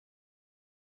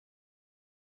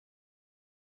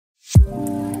Hey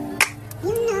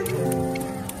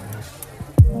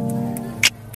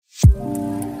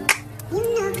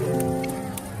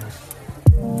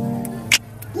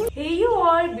you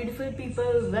all beautiful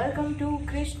people, welcome to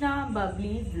Krishna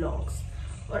Babli vlogs.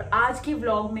 और आज के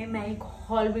व्लॉग में मैं एक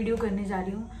हॉल वीडियो करने जा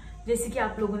रही हूँ, जैसे कि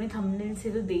आप लोगों ने थंबनेल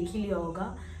से तो देख ही लिया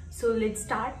होगा। So let's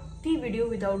start the video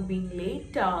without being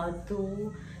late.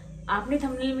 तो आपने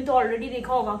थंबनेल में तो ऑलरेडी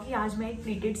देखा होगा कि आज मैं एक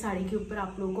प्लीटेड साड़ी के ऊपर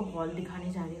आप लोगों को हॉल दिखाने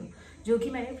जा रही हूँ, जो कि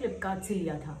मैंने फ्लिपकार्ट से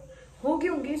लिया था। हो गए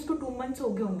होंगे इसको 2 मंथ्स हो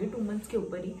गए होंगे, 2 मंथ्स के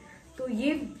ऊपर ही। तो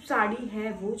ये साड़ी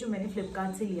है वो जो मैंने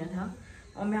फ्लिपकार्ट से लिया था,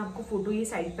 और मैं आपको फोटो ये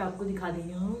साइड पे आपको दिखा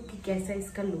देनी हूँ कि कैसा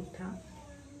इसका लुक था।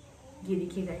 ये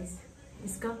देखिए गाइस,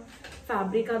 इसका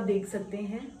फैब्रिक आप देख सकते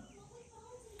हैं,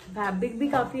 फैब्रिक भी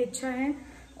काफी अच्छा है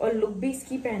और लुक भी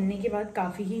इसकी पहनने के बाद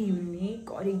काफी ही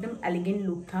यूनिक और एकदम एलिगेंट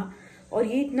लुक था। और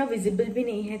ये इतना विजिबल भी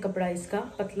नहीं है, कपड़ा इसका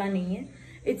पतला नहीं है।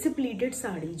 इट्स अ प्लीटेड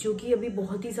साड़ी जो कि अभी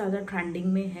बहुत ही ज्यादा ट्रेंडिंग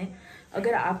में है।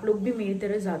 अगर आप लोग भी मेरी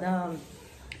तरह ज्यादा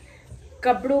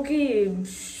कपड़ों की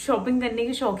शॉपिंग करने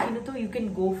के शौकीन है तो you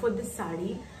can go for this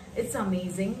sari. It's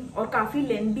amazing, और काफी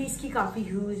लेंथ भी इसकी काफी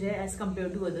ह्यूज है as compare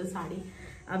to other sari.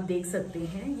 आप देख सकते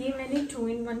हैं ये मैंने 2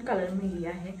 in 1 कलर में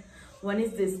लिया है। One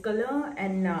is this colour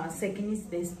and second is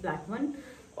this black one.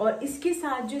 और इसके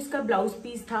साथ जो इसका ब्लाउज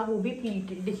पीस था वो भी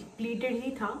प्लीटेड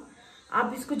ही था।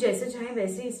 आप इसको जैसे चाहें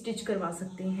वैसे स्टिच करवा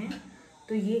सकते हैं।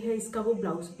 तो ये है इसका वो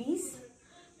ब्लाउज पीस।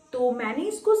 तो मैंने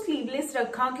इसको स्लीवलेस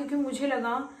रखा क्योंकि मुझे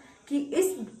लगा कि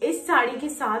इस साड़ी के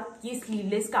साथ ये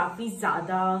स्लीवलेस काफी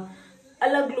ज्यादा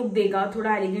अलग लुक देगा,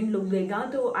 थोड़ा एलिगेंट लुक देगा।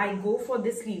 तो आई go for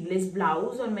this sleeveless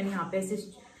blouse. और मैंने यहाँ पे ऐसे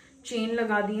चेन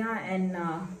लगा दिया एंड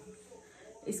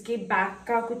इसके बैक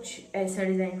का कुछ ऐसा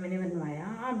डिजाइन मैंने बनवाया।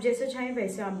 आप जैसे चाहें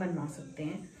वैसे आप बनवा सकते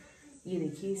हैं। ये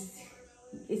देखिए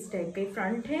इस टाइप का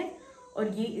फ्रंट है और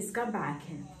ये इसका बैक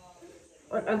है।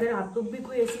 और अगर आप लोग भी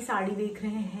कोई ऐसी साड़ी देख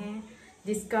रहे हैं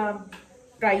जिसका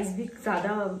प्राइस भी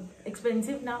ज़्यादा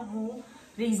एक्सपेंसिव ना हो,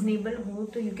 रीजनेबल हो,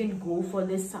 तो you can go for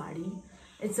this sari.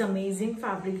 It's amazing,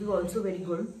 fabric is also very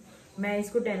good. मैं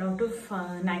इसको 10 out of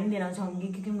 9 देना चाहूँगी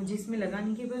क्योंकि मुझे इसमें लगा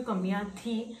नहीं कि कोई कमियाँ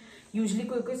थी। यूजली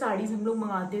कोई साड़ीज हम लोग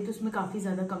मंगाते हैं तो उसमें काफ़ी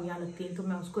ज़्यादा कमियाँ लगती हैं, तो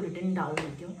मैं उसको रिटर्न डाल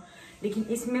देती हूँ। लेकिन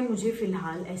इसमें मुझे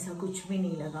फ़िलहाल ऐसा कुछ भी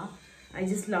नहीं लगा। I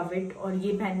just love it. और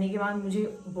ये पहनने के बाद मुझे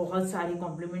बहुत सारे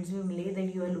कॉम्प्लीमेंट्स भी मिले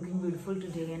that you are looking beautiful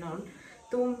today and all.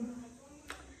 तो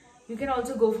you can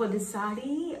also go for this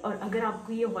sari. और अगर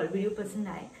आपको ये हॉल वीडियो पसंद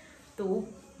आए तो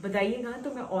बताइएगा,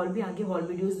 तो मैं और भी आगे हॉल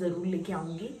वीडियोस ज़रूर लेके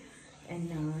आऊँगी।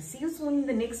 And C you soon in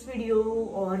the next video.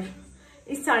 और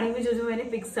इस साड़ी में जो मैंने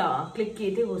पिक्स क्लिक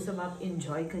किए थे वो सब आप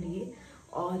इंजॉय करिए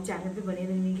और चैनल पे बने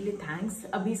रहने के लिए थैंक्स।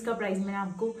 अभी इसका प्राइस मैंने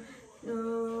आपको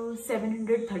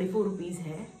 734 रुपीज़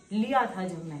है, लिया था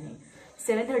जब मैंने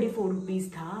 734 रुपीज़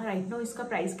था। राइट नाउ इसका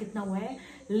प्राइस कितना हुआ है,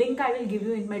 link I will give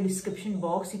you in my description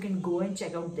box. You can go and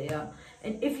check out there.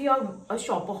 And if you are a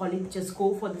शॉपaholic, just go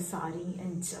for the saree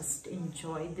and just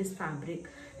enjoy this fabric.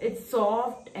 It's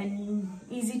soft and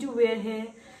easy to wear है।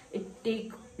 It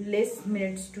take less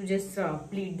minutes to just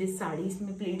pleat this sari.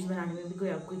 इसमें pleats बनाने में भी कोई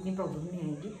आपको इतनी problem नहीं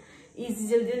आएगी, इजी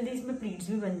जल्दी जल्दी इसमें प्लीट्स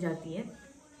भी बन जाती है।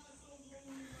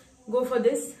 Go for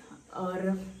this.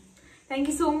 और thank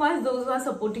you so much those who are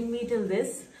supporting me till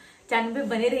this. Channel पे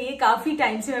बने रहिए। काफी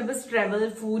टाइम से मैं बस ट्रेवल,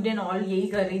 फूड एंड ऑल यही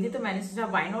कर रही थी, तो मैंने सोचा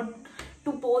why not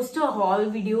to post a hall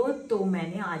video. तो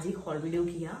मैंने आज एक हॉल वीडियो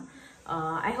किया।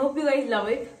 I hope you guys love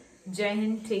it. जय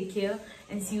Hind, take care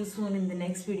and C you soon in the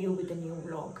next video with a new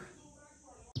vlog.